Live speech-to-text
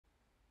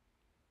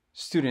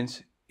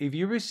Students, if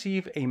you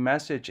receive a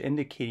message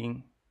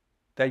indicating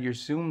that your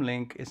Zoom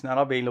link is not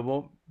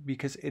available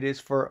because it is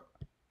for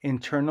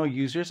internal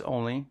users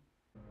only,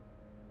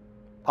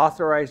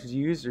 authorized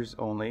users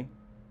only,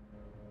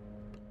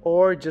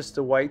 or just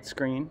a white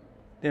screen,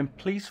 then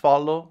please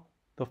follow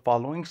the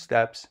following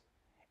steps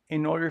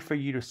in order for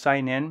you to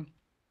sign in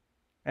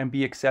and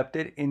be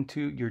accepted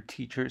into your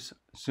teacher's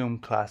Zoom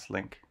class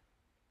link.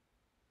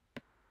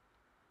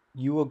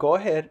 You will go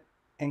ahead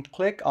and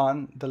click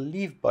on the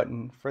Leave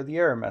button for the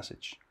error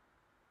message.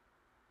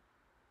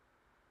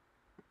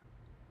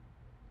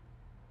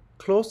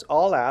 Close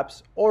all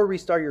apps or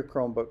restart your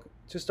Chromebook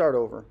to start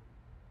over.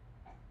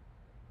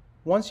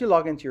 Once you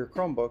log into your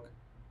Chromebook,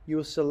 you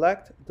will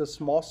select the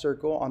small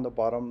circle on the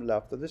bottom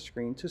left of the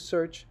screen to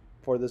search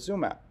for the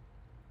Zoom app.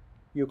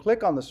 You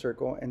click on the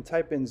circle and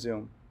type in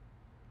Zoom.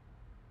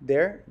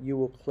 There, you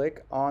will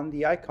click on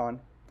the icon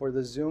for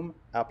the Zoom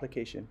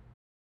application.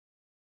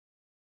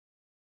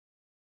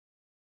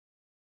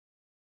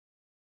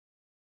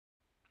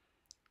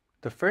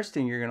 The first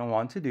thing you're going to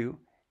want to do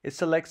is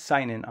select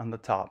Sign In on the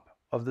top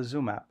of the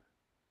Zoom app.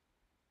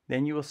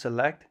 Then you will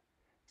select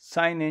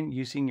Sign In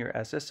using your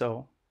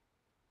SSO.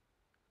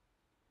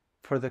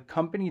 For the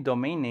company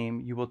domain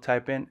name, you will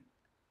type in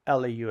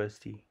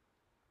LAUSD.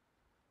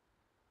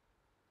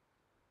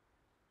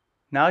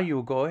 Now you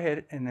will go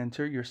ahead and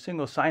enter your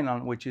single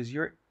sign-on, which is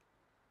your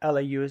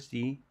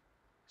LAUSD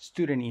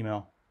student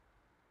email,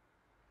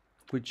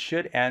 which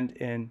should end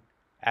in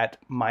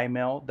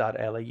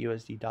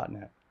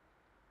 @mymail.lausd.net.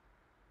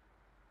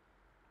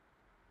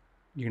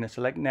 You're going to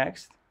select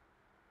Next.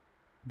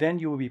 Then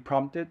you will be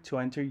prompted to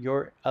enter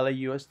your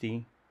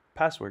LAUSD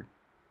password.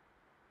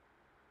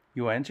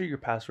 You will enter your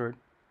password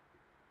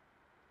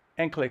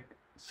and click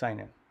Sign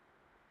In.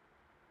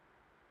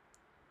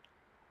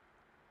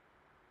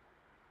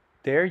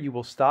 There you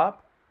will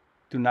stop.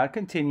 Do not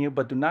continue,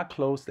 but do not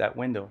close that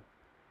window.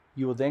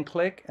 You will then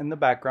click in the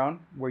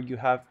background where you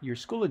have your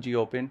Schoology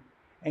open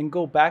and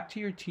go back to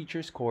your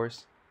teacher's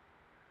course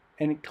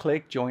and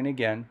click Join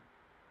Again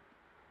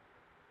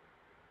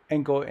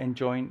and go and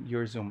join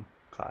your Zoom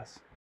class.